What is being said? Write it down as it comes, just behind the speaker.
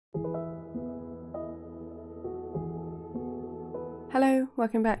Hello,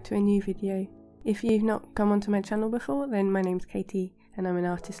 welcome back to a new video. If you've not come onto my channel before, then my name's Katie and I'm an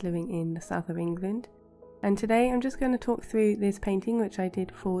artist living in the south of England. And today I'm just going to talk through this painting which I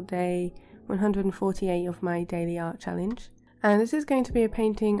did for day 148 of my daily art challenge. And this is going to be a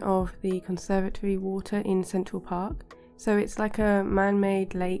painting of the Conservatory Water in Central Park. So it's like a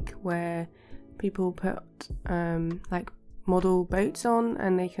man-made lake where people put like model boats on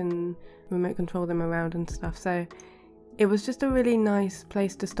and they can remote control them around and stuff. So it was just a really nice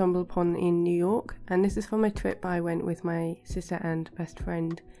place to stumble upon in New York, and this is from a trip I went with my sister and best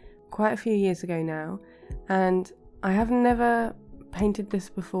friend quite a few years ago now, and I have never painted this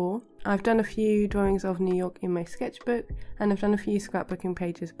before. I've done a few drawings of New York in my sketchbook and I've done a few scrapbooking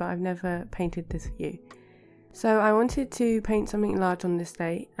pages, but I've never painted this view. So I wanted to paint something large on this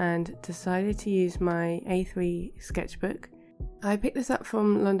day and decided to use my A3 sketchbook. I picked this up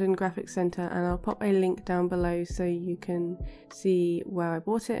from London Graphic Centre and I'll pop a link down below so you can see where I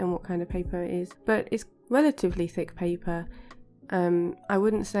bought it and what kind of paper it is. But it's relatively thick paper. I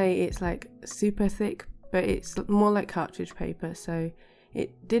wouldn't say it's like super thick, but it's more like cartridge paper, so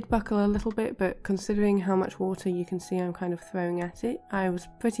it did buckle a little bit, but considering how much water you can see I'm kind of throwing at it, I was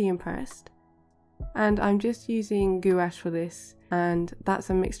pretty impressed. And I'm just using gouache for this, and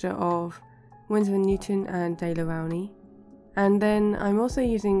that's a mixture of Winsor & Newton and Rowney. And then I'm also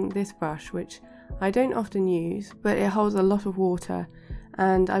using this brush, which I don't often use, but it holds a lot of water,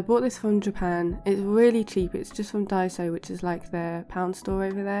 and I bought this from Japan. It's really cheap, it's just from Daiso, which is like their pound store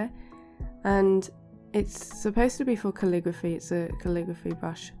over there, and it's supposed to be for calligraphy. It's a calligraphy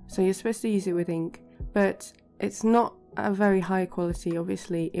brush, so you're supposed to use it with ink, but it's not a very high quality.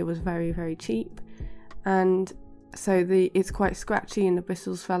 Obviously it was very cheap, and so it's quite scratchy and the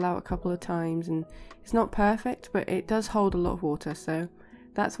bristles fell out a couple of times, and it's not perfect, but it does hold a lot of water, so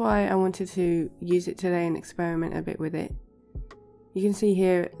that's why I wanted to use it today and experiment a bit with it. You can see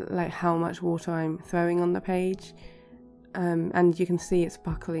here like how much water I'm throwing on the page, and you can see it's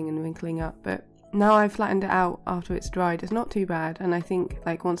buckling and wrinkling up, but now I've flattened it out after it's dried, it's not too bad, and I think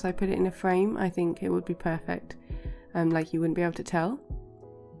like once I put it in a frame I think it would be perfect, like you wouldn't be able to tell.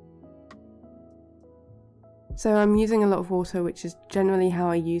 So I'm using a lot of water, which is generally how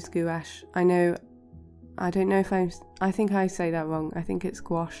I use gouache. I don't know if I think I say that wrong, I think it's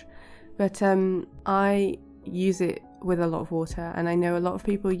gouache, but I use it with a lot of water, and I know a lot of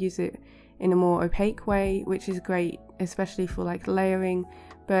people use it in a more opaque way, which is great, especially for like layering,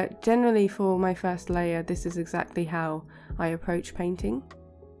 but generally for my first layer this is exactly how I approach painting.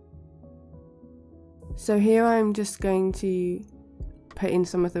 So here I'm just going to put in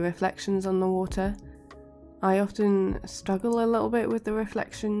some of the reflections on the water. I often struggle a little bit with the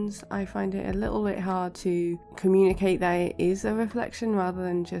reflections. I find it a little bit hard to communicate that it is a reflection rather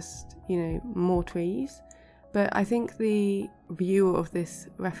than just, you know, more trees. But I think the view of this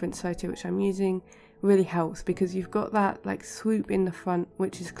reference photo which I'm using really helps, because you've got that like swoop in the front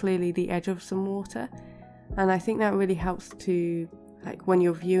which is clearly the edge of some water, and I think that really helps to, like when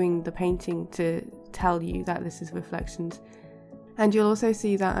you're viewing the painting, to tell you that this is reflections. And you'll also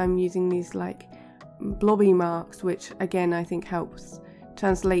see that I'm using these like blobby marks, which again I think helps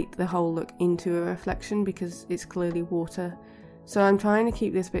translate the whole look into a reflection because it's clearly water. So I'm trying to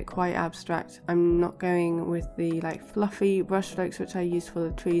keep this bit quite abstract. I'm not going with the like fluffy brush strokes which I used for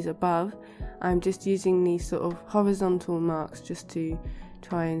the trees above. I'm just using these sort of horizontal marks just to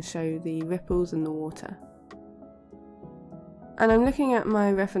try and show the ripples in the water. And I'm looking at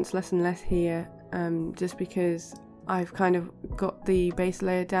my reference less and less here, just because I've kind of got the base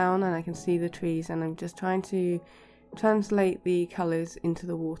layer down and I can see the trees, and I'm just trying to translate the colours into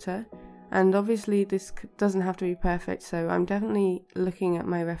the water. And obviously this doesn't have to be perfect, so I'm definitely looking at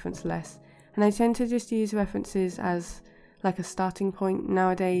my reference less, and I tend to just use references as like a starting point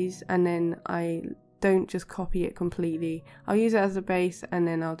nowadays, and then I don't just copy it completely. I'll use it as a base and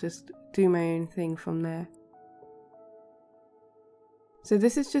then I'll just do my own thing from there. So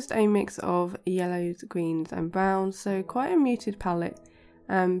this is just a mix of yellows, greens and browns, so quite a muted palette,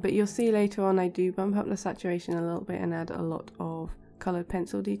 but you'll see later on I do bump up the saturation a little bit and add a lot of coloured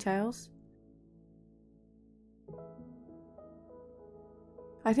pencil details.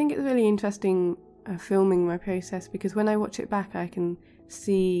 I think it's really interesting filming my process, because when I watch it back I can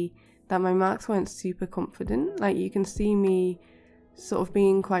see that my marks weren't super confident. Like you can see me sort of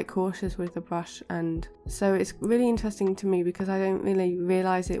being quite cautious with the brush, and so it's really interesting to me because I don't really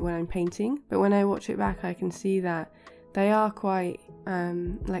realise it when I'm painting, but when I watch it back I can see that they are quite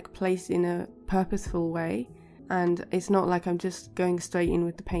like placed in a purposeful way, and it's not like I'm just going straight in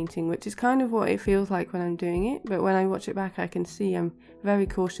with the painting, which is kind of what it feels like when I'm doing it, but when I watch it back I can see I'm very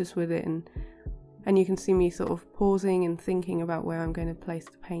cautious with it and and you can see me sort of pausing and thinking about where I'm going to place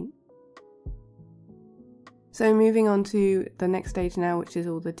the paint. So moving on to the next stage now, which is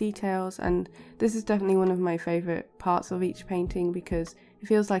all the details, and this is definitely one of my favourite parts of each painting because it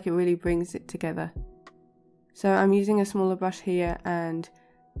feels like it really brings it together. So I'm using a smaller brush here and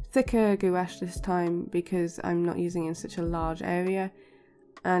thicker gouache this time because I'm not using it in such a large area,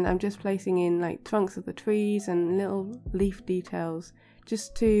 and I'm just placing in like trunks of the trees and little leaf details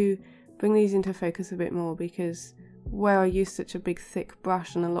just to bring these into focus a bit more, because where I use such a big thick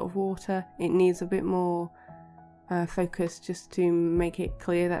brush and a lot of water, it needs a bit more focus just to make it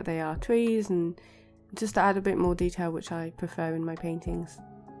clear that they are trees and just to add a bit more detail, which I prefer in my paintings.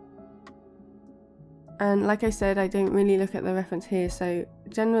 And like I said, I don't really look at the reference here, so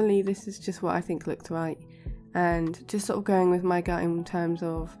generally this is just what I think looked right, and just sort of going with my gut in terms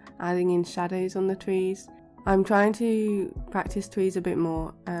of adding in shadows on the trees. I'm trying to practice trees a bit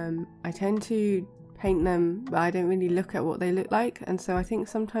more. I tend to paint them, but I don't really look at what they look like, and so I think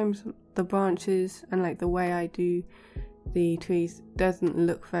sometimes the branches and like the way I do the trees doesn't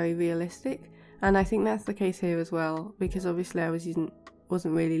look very realistic, and I think that's the case here as well, because obviously I wasn't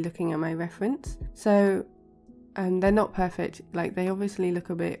really looking at my reference. So they're not perfect, like they obviously look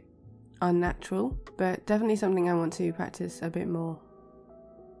a bit unnatural, but definitely something I want to practice a bit more.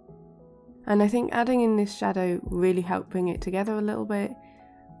 And I think adding in this shadow really helped bring it together a little bit.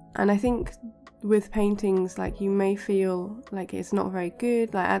 And I think with paintings, like you may feel like it's not very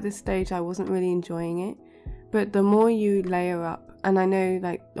good, like at this stage I wasn't really enjoying it, but the more you layer up, and I know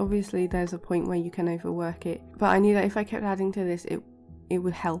like obviously there's a point where you can overwork it, but I knew that if I kept adding to this it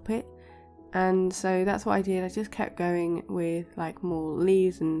would help it, and so that's what I did. I just kept going with like more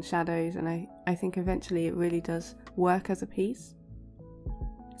leaves and shadows, and I think eventually it really does work as a piece.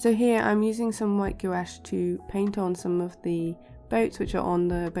 So here I'm using some white gouache to paint on some of the boats which are on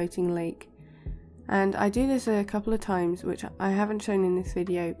the boating lake. And I do this a couple of times, which I haven't shown in this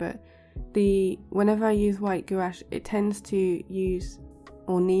video, but whenever I use white gouache, it tends to use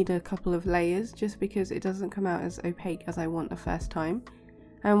or need a couple of layers just because it doesn't come out as opaque as I want the first time.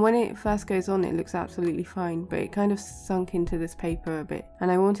 And when it first goes on, it looks absolutely fine, but it kind of sunk into this paper a bit,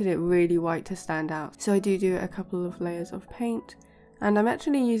 and I wanted it really white to stand out. So I do a couple of layers of paint, and I'm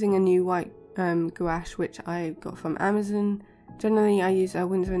actually using a new white gouache, which I got from Amazon. Generally I use a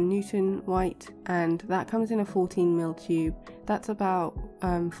Winsor & Newton white, and that comes in a 14mm tube. That's about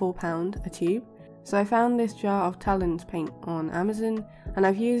 £4 a tube. So I found this jar of Talens paint on Amazon, and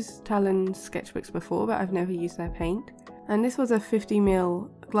I've used Talens sketchbooks before, but I've never used their paint. And this was a 50ml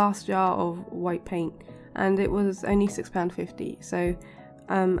glass jar of white paint, and it was only £6.50. So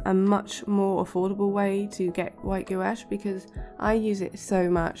a much more affordable way to get white gouache, because I use it so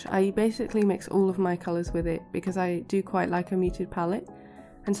much. I basically mix all of my colours with it because I do quite like a muted palette,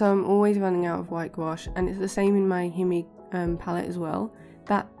 and so I'm always running out of white gouache, and it's the same in my Himi palette as well,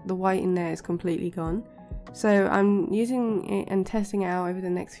 that the white in there is completely gone. So I'm using it and testing it out over the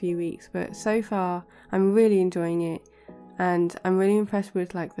next few weeks, but so far I'm really enjoying it. And I'm really impressed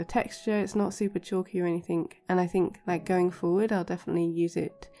with like the texture. It's not super chalky or anything, and I think like going forward I'll definitely use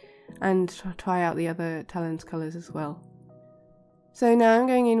it and try out the other Talens colours as well. So now I'm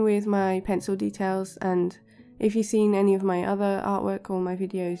going in with my pencil details, and if you've seen any of my other artwork or my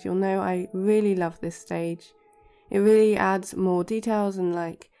videos, you'll know I really love this stage. It really adds more details and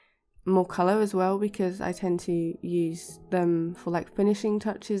like more colour as well, because I tend to use them for like finishing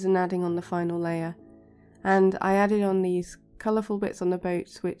touches and adding on the final layer. And I added on these colourful bits on the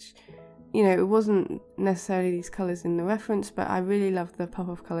boats, which, you know, it wasn't necessarily these colours in the reference, but I really love the pop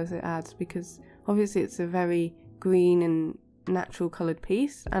of colours it adds, because obviously it's a very green and natural coloured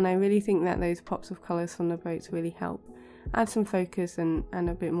piece, and I really think that those pops of colours from the boats really help add some focus and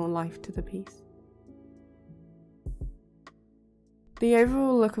a bit more life to the piece. The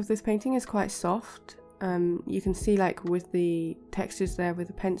overall look of this painting is quite soft. You can see like with the textures there with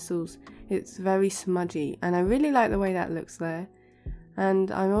the pencils, it's very smudgy, and I really like the way that looks there.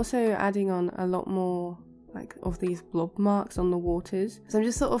 And I'm also adding on a lot more like of these blob marks on the waters, so I'm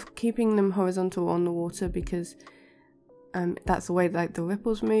just sort of keeping them horizontal on the water because that's the way like the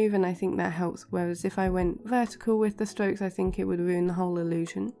ripples move, and I think that helps, whereas if I went vertical with the strokes I think it would ruin the whole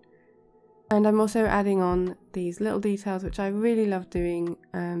illusion. And I'm also adding on these little details which I really love doing,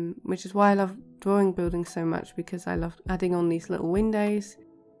 which is why I love drawing buildings so much, because I love adding on these little windows.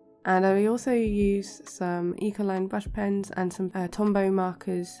 And I also use some Ecoline brush pens and some Tombow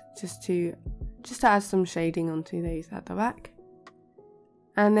markers just to add some shading onto these at the back.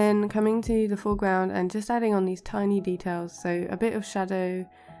 And then coming to the foreground and just adding on these tiny details, so a bit of shadow,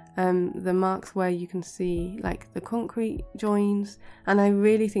 the marks where you can see like the concrete joins, and I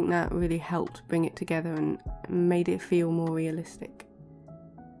really think that really helped bring it together and made it feel more realistic.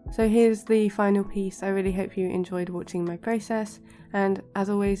 So here's the final piece. I really hope you enjoyed watching my process, and as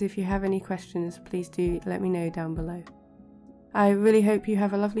always, if you have any questions, please do let me know down below. I really hope you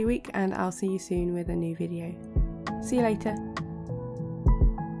have a lovely week, and I'll see you soon with a new video. See you later.